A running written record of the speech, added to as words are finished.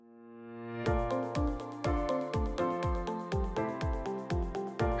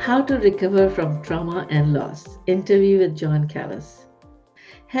How to Recover from Trauma and Loss. Interview with John Callis.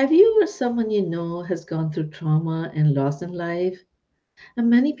 Have you or someone you know has gone through trauma and loss in life? And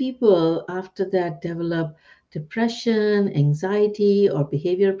many people after that develop depression, anxiety, or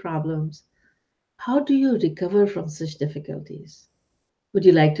behavior problems. How do you recover from such difficulties? Would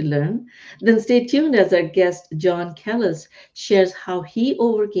you like to learn? Then stay tuned as our guest, John Callis, shares how he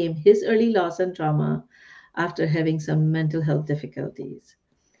overcame his early loss and trauma after having some mental health difficulties.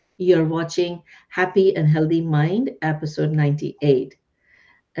 You're watching Happy and Healthy Mind, episode 98.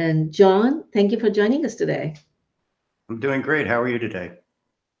 And John, thank you for joining us today. I'm doing great. How are you today?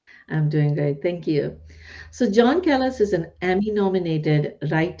 I'm doing great. Thank you. So, John Callis is an Emmy nominated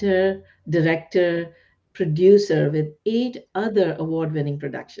writer, director, producer with 8 other award winning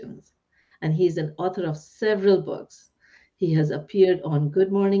productions. And he's an author of several books. He has appeared on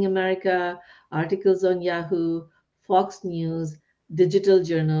Good Morning America, articles on Yahoo, Fox News, Digital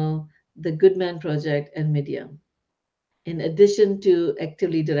Journal, The Good Man Project, and Medium. In addition to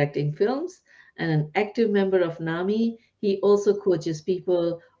actively directing films and an active member of NAMI, he also coaches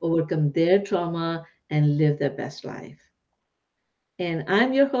people overcome their trauma and live their best life. And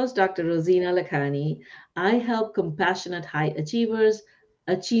I'm your host, Dr. Rosina Lakhani. I help compassionate high achievers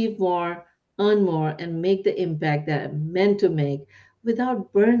achieve more, earn more, and make the impact they're meant to make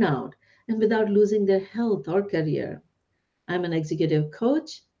without burnout and without losing their health or career. I'm an executive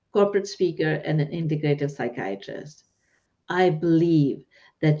coach, corporate speaker, and an integrative psychiatrist. I believe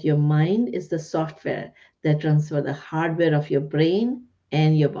that your mind is the software that runs for the hardware of your brain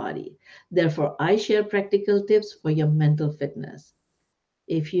and your body. Therefore, I share practical tips for your mental fitness.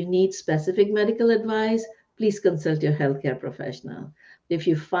 If you need specific medical advice, please consult your healthcare professional. If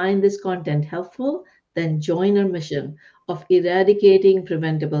you find this content helpful, then join our mission of eradicating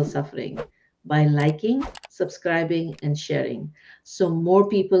preventable suffering by liking, subscribing, and sharing so more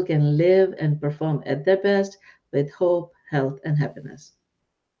people can live and perform at their best with hope, health, and happiness.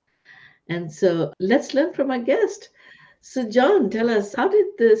 And so let's learn from our guest. So, John, tell us, how did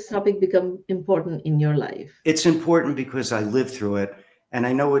this topic become important in your life? It's important because I lived through it and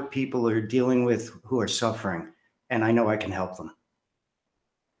I know what people are dealing with who are suffering, and I know I can help them.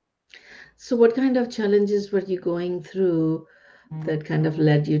 So, what kind of challenges were you going through that kind of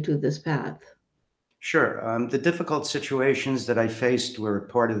led you to this path? Sure. The difficult situations that I faced were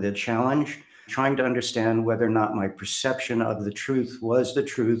part of the challenge, trying to understand whether or not my perception of the truth was the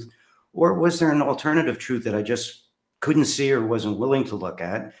truth, or was there an alternative truth that I just couldn't see or wasn't willing to look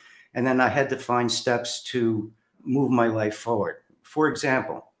at. And then I had to find steps to move my life forward. For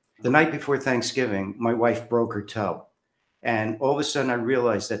example, the night before Thanksgiving, my wife broke her toe. And all of a sudden, I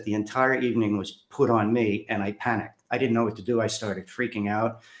realized that the entire evening was put on me, and I panicked. I didn't know what to do. I started freaking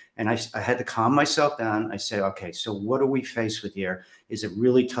out, and I had to calm myself down. I said, okay, so what are we faced with here? Is a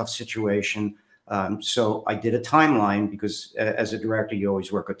really tough situation. So I did a timeline because as a director, you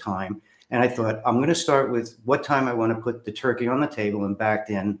always work a time. And I thought, I'm going to start with what time I want to put the turkey on the table and backed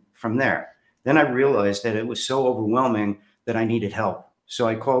in from there. Then I realized that it was so overwhelming that I needed help. So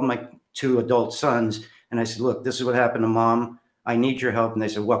I called my 2 adult sons and I said, look, this is what happened to mom. I need your help. And they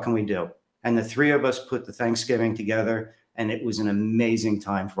said, what can we do? And the three of us put the Thanksgiving together, and it was an amazing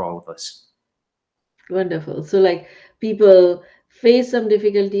time for all of us. Wonderful. So, like, people face some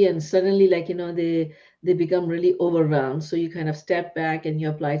difficulty and suddenly, like, they become really overwhelmed. So you kind of step back and you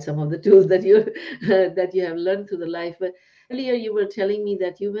applied some of the tools that you that you have learned through the life. But earlier you were telling me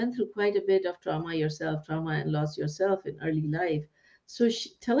that you went through quite a bit of trauma yourself, trauma and loss yourself in early life. So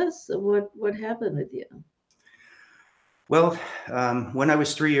tell us what happened with you. Well, when I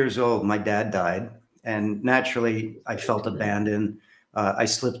was 3 years old, my dad died, and naturally, I Sorry felt to hear. abandoned. I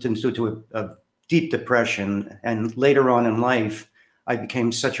slipped into a deep depression, and later on in life, I became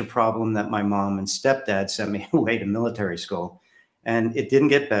such a problem that my mom and stepdad sent me away to military school, and it didn't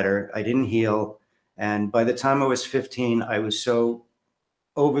get better. I didn't heal, and by the time I was 15, I was so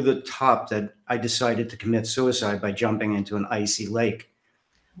over the top that I decided to commit suicide by jumping into an icy lake.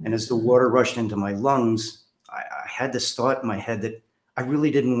 Oh And my as the God. water rushed into my lungs, I had this thought in my head that I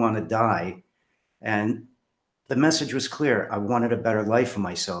really didn't want to die. And the message was clear. I wanted a better life for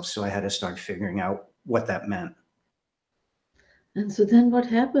myself. So I had to start figuring out what that meant. And so then what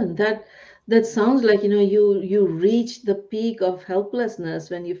happened? That sounds like, you reached the peak of helplessness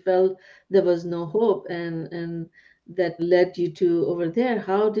when you felt there was no hope and that led you to over there.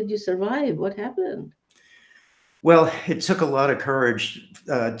 How did you survive? What happened? Well, it took a lot of courage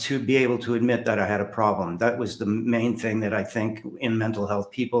to be able to admit that I had a problem. That was the main thing that I think in mental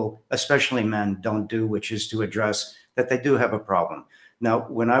health people, especially men, don't do, which is to address that they do have a problem. Now,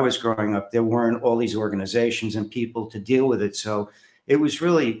 when I was growing up, there weren't all these organizations and people to deal with it. So it was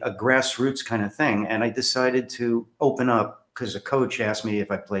really a grassroots kind of thing. And I decided to open up because a coach asked me if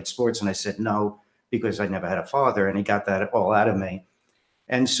I played sports, and I said no, because I never had a father, and he got that all out of me.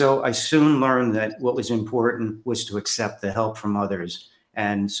 And so I soon learned that what was important was to accept the help from others.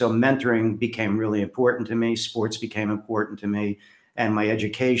 And so mentoring became really important to me, sports became important to me, and my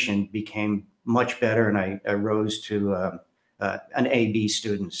education became much better. And I rose to an AB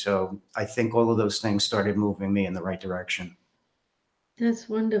student. So I think all of those things started moving me in the right direction. That's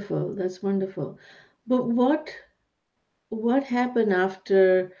wonderful. That's wonderful. But what happened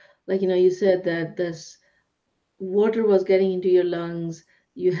after, like, you said that this water was getting into your lungs.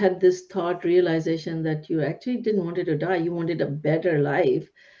 You had this thought realization that you actually didn't want it to die. You wanted a better life.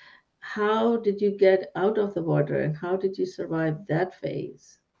 How did you get out of the water and how did you survive that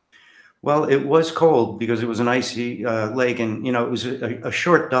phase? Well, it was cold because it was an icy lake, and it was a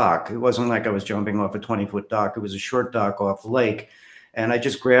short dock. It wasn't like I was jumping off a 20-foot dock. It was a short dock off the lake, and I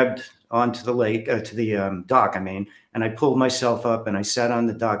just grabbed onto the lake to the dock. I mean, and I pulled myself up, and I sat on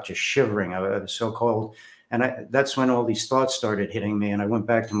the dock just shivering. I was so cold, and that's when all these thoughts started hitting me. And I went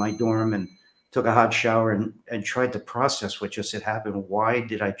back to my dorm and took a hot shower and tried to process what just had happened. Why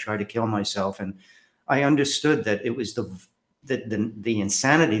did I try to kill myself? And I understood that it was the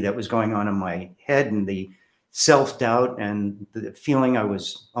insanity that was going on in my head, and the self-doubt and the feeling I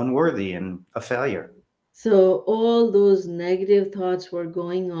was unworthy and a failure. So all those negative thoughts were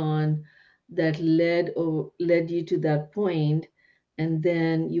going on that led you to that point, and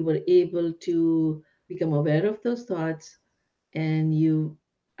then you were able to become aware of those thoughts, and you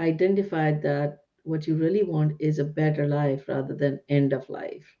identified that what you really want is a better life rather than end of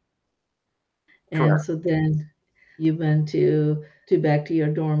life. And Correct. so then you went to back to your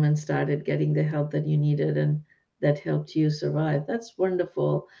dorm and started getting the help that you needed, and that helped you survive. That's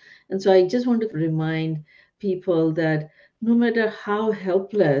wonderful. And so I just want to remind people that no matter how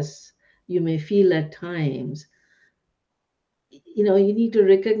helpless you may feel at times, you need to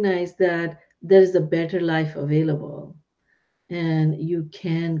recognize that there is a better life available and you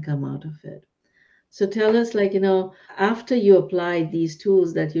can come out of it. So tell us, like, after you applied these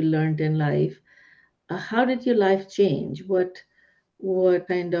tools that you learned in life, how did your life change? What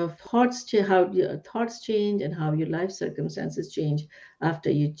kind of how your thoughts change and how your life circumstances change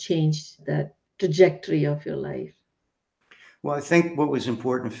after you changed that trajectory of your life? Well, I think what was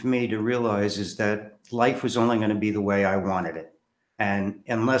important for me to realize is that life was only going to be the way I wanted it. And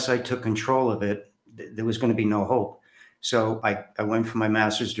unless I took control of it, there was going to be no hope. So I went for my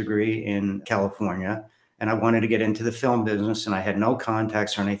master's degree in California, and I wanted to get into the film business, and I had no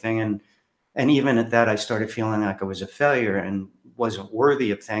contacts or anything. And even at that, I started feeling like I was a failure and wasn't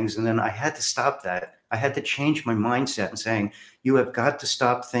worthy of things. And then I had to stop that. I had to change my mindset and saying, you have got to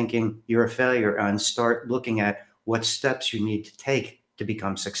stop thinking you're a failure and start looking at what steps you need to take to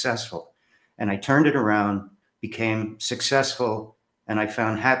become successful. And I turned it around, became successful, and I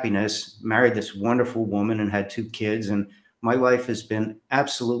found happiness, married this wonderful woman, and had 2 kids. And my life has been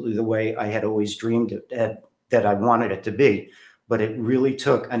absolutely the way I had always dreamed that I wanted it to be. But it really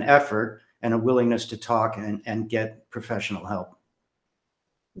took an effort and a willingness to talk and get professional help.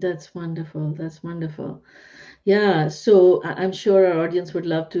 That's wonderful. That's wonderful. Yeah, so I'm sure our audience would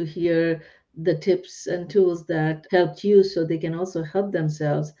love to hear the tips and tools that helped you so they can also help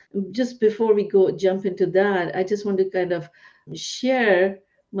themselves. Just before we go jump into that, I just want to kind of share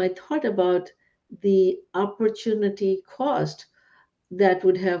my thought about the opportunity cost that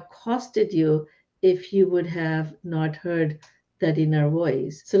would have costed you if you would have not heard that inner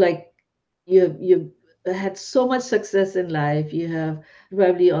voice. So like you had so much success in life. You have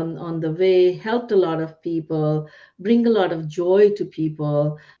probably on the way helped a lot of people, bring a lot of joy to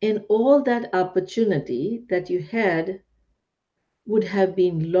people, and all that opportunity that you had would have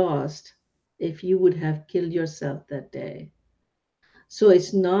been lost if you would have killed yourself that day. So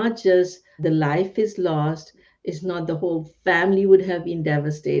it's not just the life is lost, it's not the whole family would have been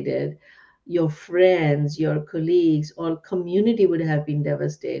devastated, your friends, your colleagues, all community would have been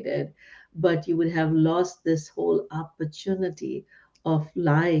devastated, but you would have lost this whole opportunity of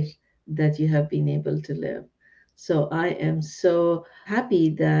life that you have been able to live. So I am so happy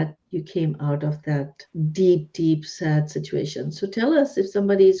that you came out of that deep, deep, sad situation. So tell us, if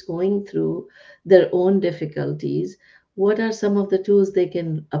somebody is going through their own difficulties, what are some of the tools they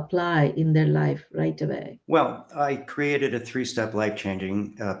can apply in their life right away? Well, I created a 3-step life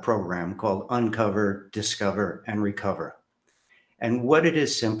changing program called Uncover, Discover, and Recover. And what it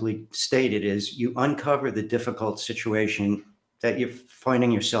is simply stated is you uncover the difficult situation that you're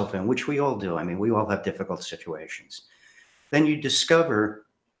finding yourself in, which we all do. I mean, we all have difficult situations. Then you discover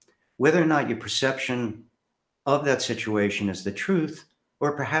whether or not your perception of that situation is the truth,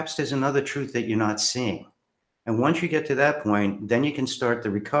 Or perhaps there's another truth that you're not seeing. And once you get to that point, then you can start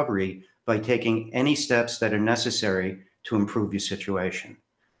the recovery by taking any steps that are necessary to improve your situation.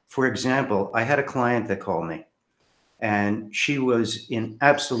 For example, I had a client that called me and she was in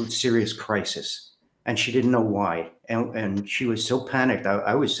absolute serious crisis and she didn't know why. And she was so panicked.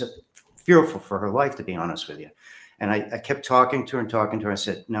 I was fearful for her life, to be honest with you. And I kept talking to her and talking to her. I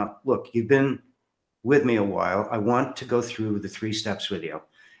said, now, look, you've been with me a while. I want to go through the 3 steps with you.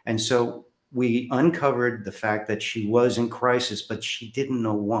 And so we uncovered the fact that she was in crisis, but she didn't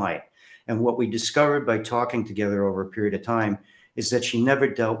know why. And what we discovered by talking together over a period of time is that she never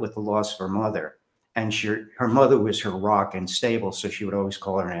dealt with the loss of her mother. And her mother was her rock and stable, so she would always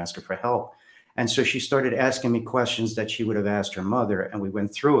call her and ask her for help. And so she started asking me questions that she would have asked her mother, and we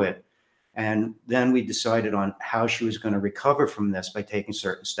went through it. And then we decided on how she was going to recover from this by taking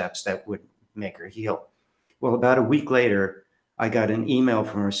certain steps that would make her heal. Well, about a week later, I got an email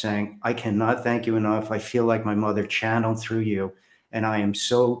from her saying, I cannot thank you enough. I feel like my mother channeled through you. And I am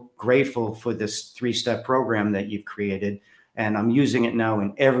so grateful for this 3-step program that you've created. And I'm using it now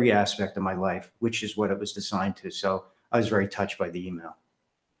in every aspect of my life, which is what it was designed to. So I was very touched by the email.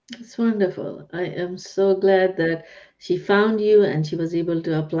 It's wonderful. I am so glad that she found you and she was able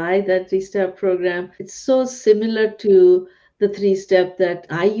to apply that 3-step program. It's so similar to the 3-step that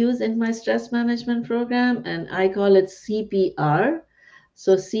I use in my stress management program, and I call it CPR.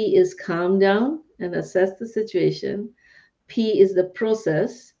 So C is calm down and assess the situation. P is the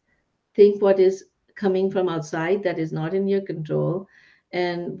process. Think what is coming from outside that is not in your control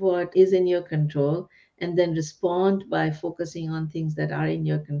and what is in your control, and then respond by focusing on things that are in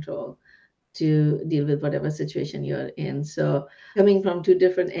your control to deal with whatever situation you're in. So, coming from 2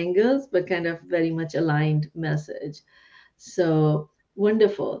 different angles, but kind of very much aligned message. So,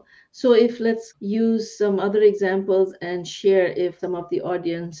 wonderful. So, if let's use some other examples and share if some of the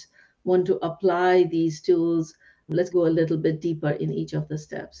audience want to apply these tools, let's go a little bit deeper in each of the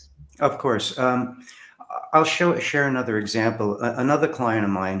steps. Of course. I'll share another example. Another client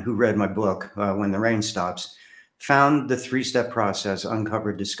of mine who read my book, When the Rain Stops, found the 3-step process: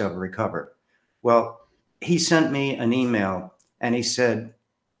 uncover, discover, recover. Well, he sent me an email and he said,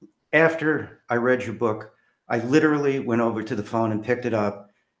 after I read your book, I literally went over to the phone and picked it up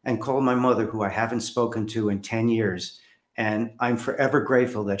and called my mother, who I haven't spoken to in 10 years. And I'm forever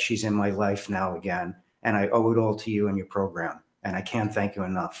grateful that she's in my life now again. And I owe it all to you and your program. And I can't thank you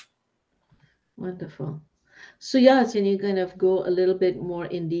enough. Wonderful. So, yeah, can you kind of go a little bit more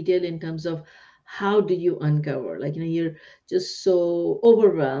in detail in terms of how do you uncover? Like, you're just so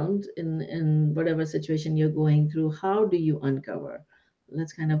overwhelmed in whatever situation you're going through. How do you uncover?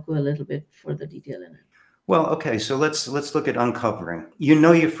 Let's kind of go a little bit further detail in it. Well, okay, so let's look at uncovering. You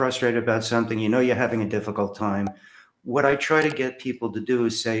know you're frustrated about something, you know you're having a difficult time. What I try to get people to do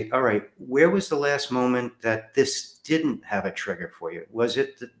is say, all right, where was the last moment that this didn't have a trigger for you? Was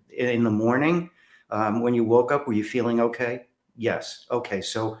it in the morning when you woke up? Were you feeling okay? Yes. Okay,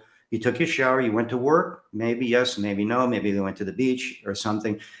 so you took your shower, you went to work, maybe yes, maybe no, maybe they went to the beach or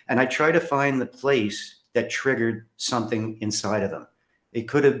something. And I try to find the place that triggered something inside of them. It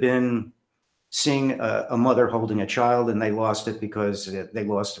could have been seeing a mother holding a child and they lost it because they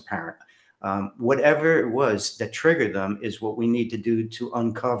lost a parent. Whatever it was that triggered them is what we need to do to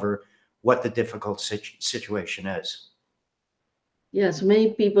uncover what the difficult situation is. Yes,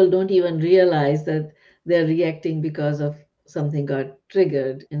 many people don't even realize that they're reacting because of something got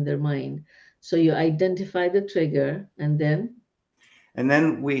triggered in their mind. So you identify the trigger and then, And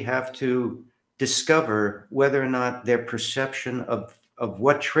then we have to discover whether or not their perception of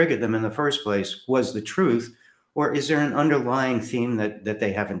what triggered them in the first place was the truth, or is there an underlying theme that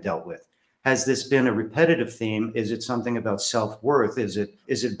they haven't dealt with? Has this been a repetitive theme? Is it something about self-worth? Is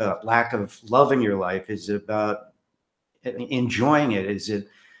it about lack of love in your life? Is it about enjoying it? Is it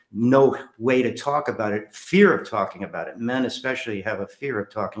no way to talk about it? Fear of talking about it. Men especially have a fear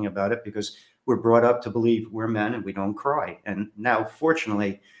of talking about it because we're brought up to believe we're men and we don't cry. And now,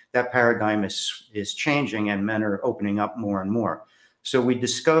 fortunately, that paradigm is changing and men are opening up more and more. So we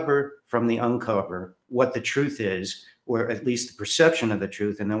discover from the uncover what the truth is, or at least the perception of the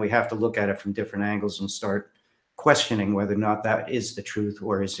truth. And then we have to look at it from different angles and start questioning whether or not that is the truth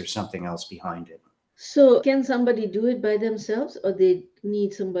or is there something else behind it. so can somebody do it by themselves or they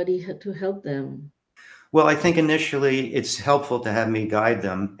need somebody to help them? Well, I think initially it's helpful to have me guide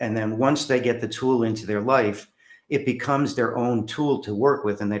them. And then once they get the tool into their life, it becomes their own tool to work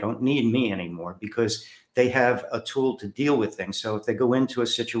with and they don't need me anymore because they have a tool to deal with things. So if they go into a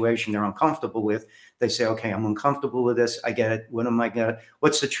situation they're uncomfortable with, they say, okay, I'm uncomfortable with this. I get it. What am I get?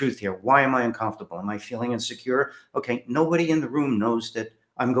 What's the truth here? Why am I uncomfortable? Am I feeling insecure? Okay, nobody in the room knows that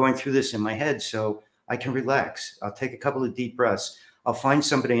I'm going through this in my head, so I can relax. I'll take a couple of deep breaths. I'll find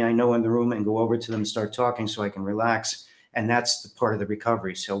somebody I know in the room and go over to them and start talking so I can relax. And that's the part of the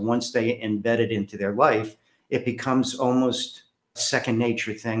recovery. So once they embed it into their life, it becomes almost a second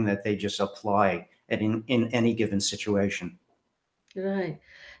nature thing that they just apply in any given situation. Right.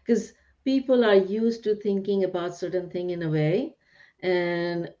 Because people are used to thinking about certain thing in a way,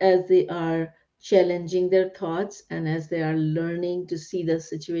 and as they are challenging their thoughts and as they are learning to see the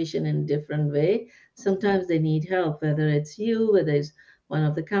situation in different way, sometimes they need help, whether it's you, whether it's one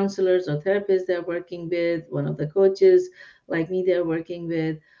of the counselors or therapists they're working with, one of the coaches like me they're working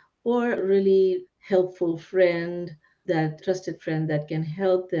with, or a really helpful friend, that trusted friend that can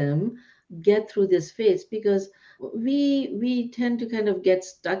help them get through this phase, because we tend to kind of get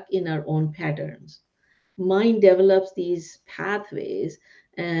stuck in our own patterns. Mind develops these pathways,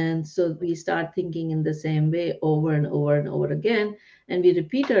 and so we start thinking in the same way over and over and over again, and we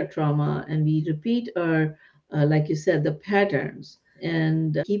repeat our trauma and we repeat our like you said, the patterns,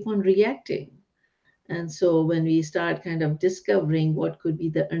 and keep on reacting. And so when we start kind of discovering what could be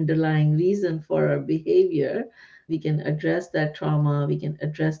the underlying reason for our behavior, we can address that trauma, we can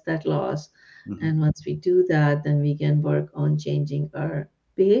address that loss. Mhm. And once we do that, then we can work on changing our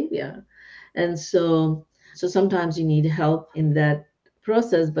behavior. And so sometimes you need help in that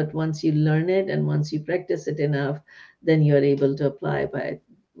process, but once you learn it and once you practice it enough, then you're able to apply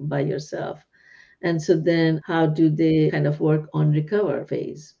by yourself. And so then how do they kind of work on recover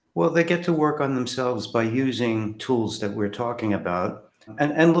phase? Well, they get to work on themselves by using tools that we're talking about.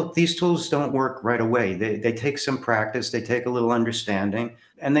 And look, these tools don't work right away. They take some practice, they take a little understanding,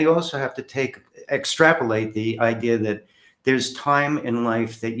 and they also have to extrapolate the idea that there's time in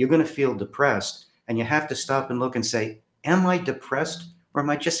life that you're going to feel depressed, and you have to stop and look and say, am I depressed or am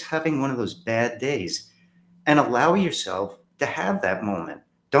I just having one of those bad days? And allow yourself to have that moment.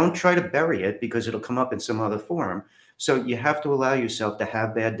 Don't try to bury it because it'll come up in some other form. So you have to allow yourself to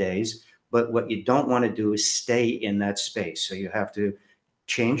have bad days. But what you don't want to do is stay in that space. So you have to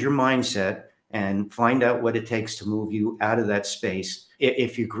change your mindset and find out what it takes to move you out of that space.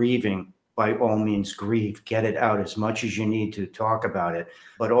 If you're grieving, by all means, grieve, get it out as much as you need to talk about it.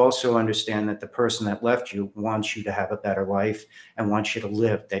 But also understand that the person that left you wants you to have a better life and wants you to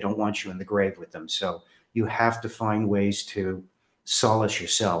live. They don't want you in the grave with them. So you have to find ways to solace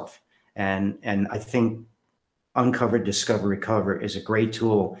yourself. And I think Uncover, Discover, Recover is a great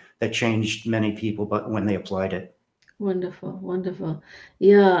tool that changed many people, but when they applied it. Wonderful, wonderful.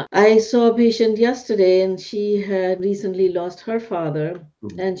 Yeah, I saw a patient yesterday and she had recently lost her father,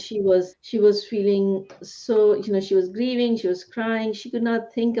 and she was feeling so, she was grieving, she was crying, she could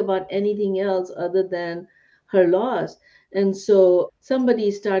not think about anything else other than her loss. And so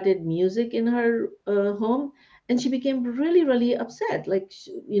somebody started music in her home, and she became really, really upset. Like,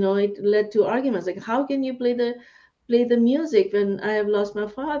 it led to arguments. Like, how can you play the music when I have lost my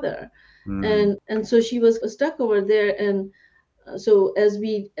father? Mm, And so she was stuck over there. And so as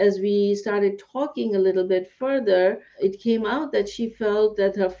we started talking a little bit further, it came out that she felt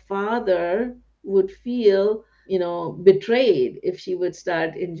that her father would feel, betrayed if she would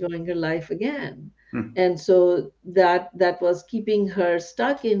start enjoying her life again. mm. And so that was keeping her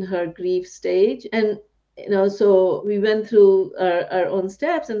stuck in her grief stage. And so we went through our own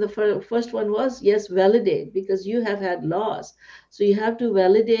steps, and the first one was, yes, validate, because you have had loss. So you have to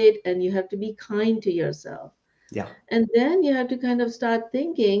validate and you have to be kind to yourself. Yeah. And then you have to kind of start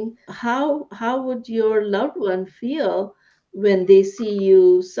thinking, how would your loved one feel when they see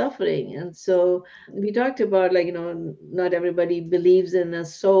you suffering? And so we talked about, like, not everybody believes in a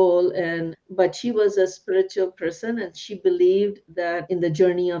soul, and but she was a spiritual person and she believed that in the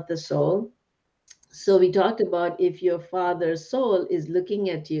journey of the soul. So we talked about, if your father's soul is looking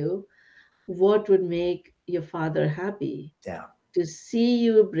at you, what would make your father happy? Yeah. To see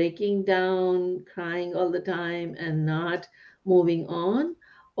you breaking down, crying all the time, and not moving on?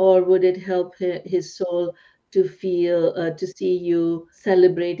 Or would it help his soul to feel, to see you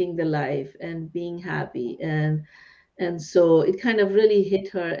celebrating the life and being happy? And so it kind of really hit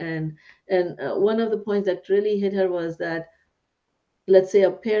her. And one of the points that really hit her was that, let's say,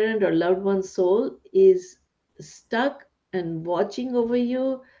 a parent or loved one's soul is stuck and watching over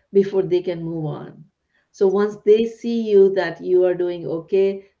you before they can move on. So once they see you that you are doing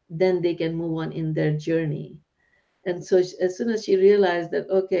okay, then they can move on in their journey. And so as soon as she realized that,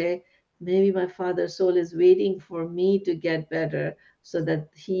 okay, maybe my father's soul is waiting for me to get better so that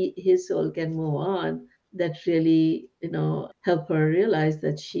his soul can move on, that really, help her realize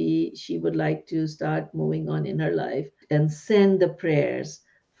that she would like to start moving on in her life and send the prayers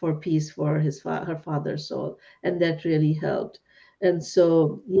for peace for her father's soul, and that really helped. And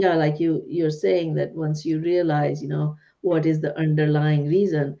so, yeah, like you're saying that once you realize, what is the underlying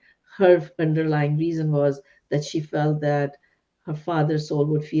reason, her underlying reason was that she felt that her father's soul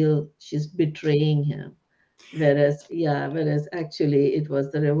would feel she's betraying him. Whereas actually it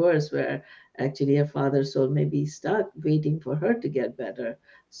was the reverse, where actually her father's soul may be stuck waiting for her to get better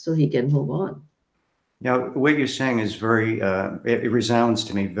so he can move on. Now, what you're saying is very, it resounds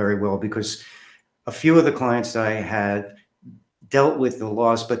to me very well because a few of the clients that I had dealt with the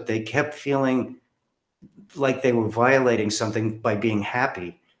loss, but they kept feeling like they were violating something by being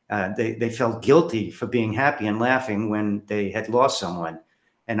happy. They felt guilty for being happy and laughing when they had lost someone.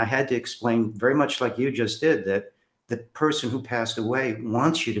 And I had to explain, very much like you just did, that the person who passed away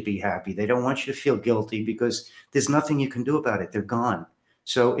wants you to be happy. They don't want you to feel guilty because there's nothing you can do about it. They're gone.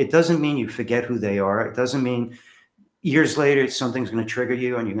 So it doesn't mean you forget who they are. It doesn't mean years later something's going to trigger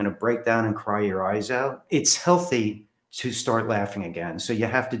you and you're going to break down and cry your eyes out. It's healthy to start laughing again. So you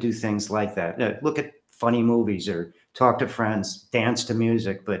have to do things like that. Look at funny movies or talk to friends, dance to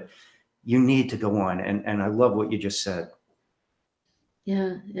music, but you need to go on. And I love what you just said.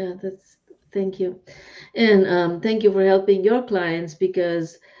 Yeah, that's thank you. And thank you for helping your clients,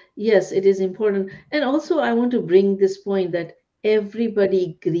 because yes, it is important. And also I want to bring this point that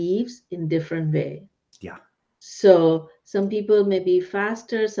everybody grieves in different way. Yeah. So some people may be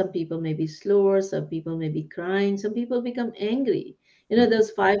faster, some people may be slower, some people may be crying, some people become angry. Mhm.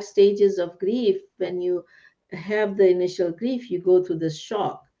 Those 5 stages of grief. When you have the initial grief, you go through this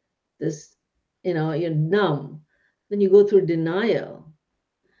shock, this, you're numb. Then you go through denial.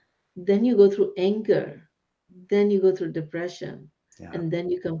 Then you go through anger. Then you go through depression. Yeah. And then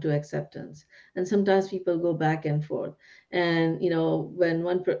you come to acceptance. And sometimes people go back and forth. And when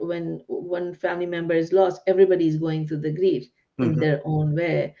one family member is lost, everybody is going through the grief in Hmm. their own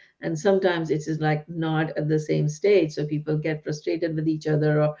way. And sometimes it is like not at the same stage. So people get frustrated with each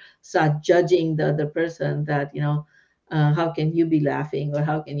other or start judging the other person that, how can you be laughing, or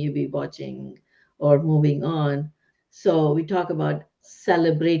how can you be watching or moving on? So we talk about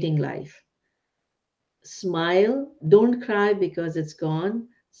celebrating life. Smile, don't cry because it's gone.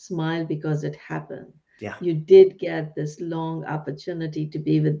 Smile because it happened. Yeah. You did get this long opportunity to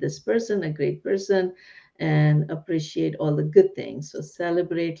be with this person, a great person, and appreciate all the good things. So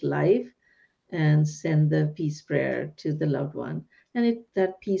celebrate life and send the peace prayer to the loved one. And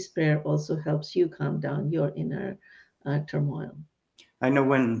that peace prayer also helps you calm down your inner turmoil. I know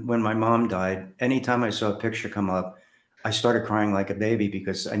when my mom died, anytime I saw a picture come up, I started crying like a baby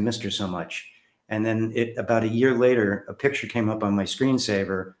because I missed her so much. And then about a year later, a picture came up on my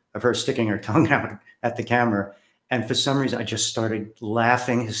screensaver of her sticking her tongue out at the camera. And for some reason, I just started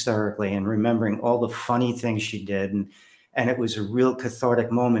laughing hysterically and remembering all the funny things she did. And it was a real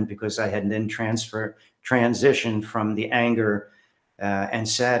cathartic moment because I had then transitioned from the anger and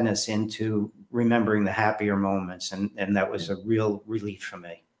sadness into remembering the happier moments. And that was a real relief for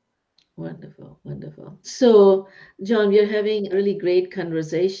me. Wonderful, wonderful. So, John, we are having a really great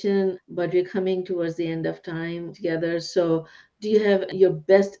conversation, but we're coming towards the end of time together. So, do you have your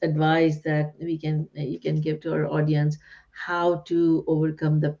best advice that we can you can give to our audience, how to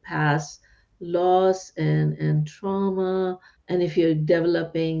overcome the past loss and trauma? And if you're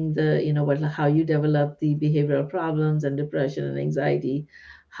developing how you develop the behavioral problems and depression and anxiety,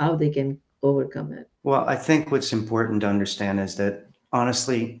 how they can overcome it. Well, I think what's important to understand is that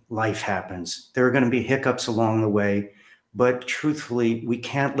honestly, life happens. There are going to be hiccups along the way, but truthfully, we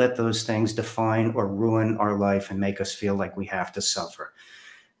can't let those things define or ruin our life and make us feel like we have to suffer.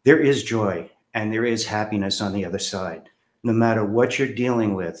 There is joy and there is happiness on the other side. No matter what you're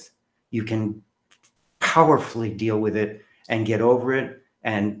dealing with, you can powerfully deal with it and get over it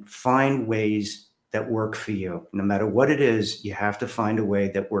and find ways that work for you. No matter what it is, you have to find a way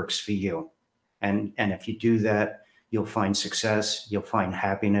that works for you. And if you do that, you'll find success, you'll find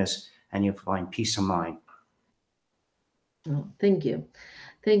happiness, and you'll find peace of mind. Oh, thank you.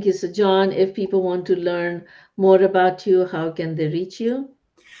 Thank you. So, John, if people want to learn more about you, how can they reach you?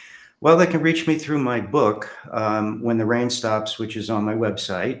 Well, they can reach me through my book, When the Rain Stops, which is on my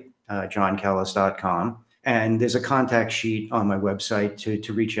website, johncallis.com. And there's a contact sheet on my website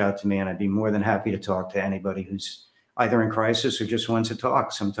to reach out to me, and I'd be more than happy to talk to anybody who's either in crisis or just wants to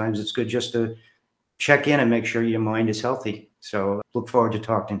talk. Sometimes it's good just to check in and make sure your mind is healthy. So look forward to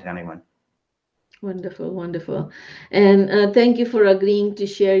talking to anyone. Wonderful, wonderful. And thank you for agreeing to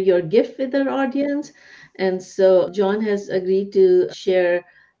share your gift with our audience. And so, John has agreed to share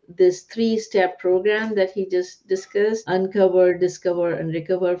this three-step program that he just discussed: uncover, discover, and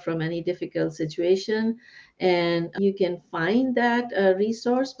recover from any difficult situation. And you can find that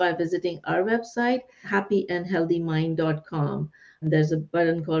resource by visiting our website, happyandhealthymind.com. There's a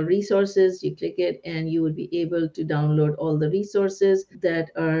button called resources. You click it and you will be able to download all the resources that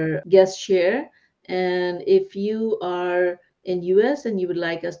our guests share. And if you are in US and you would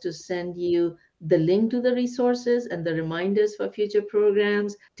like us to send you the link to the resources and the reminders for future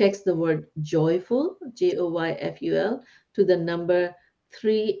programs, text the word joyful, Joyful, to the number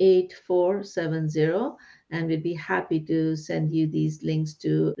 38470, and we'd be happy to send you these links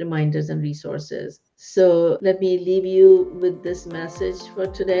to reminders and resources. So let me leave you with this message for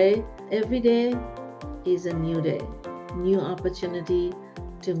today. Every day is a new day, new opportunity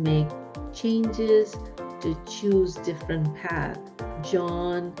to make changes, to choose different path.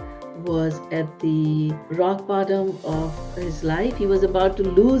 John was at the rock bottom of his life. He was about to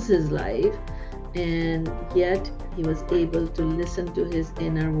lose his life, and yet he was able to listen to his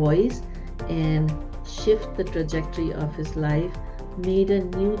inner voice and shift the trajectory of his life, made a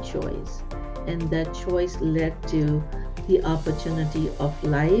new choice, and that choice led to the opportunity of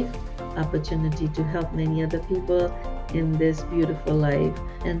life, opportunity to help many other people in this beautiful life.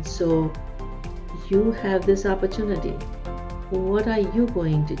 And so you have this opportunity. What are you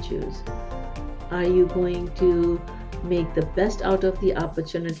going to choose? Are you going to make the best out of the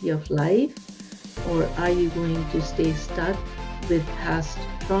opportunity of life? Or are you going to stay stuck with past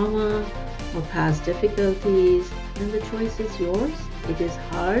trauma or past difficulties? And the choice is yours. It is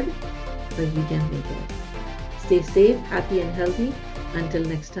hard, but you can make it. Stay safe, happy, and healthy. Until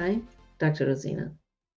next time, Dr. Rosina.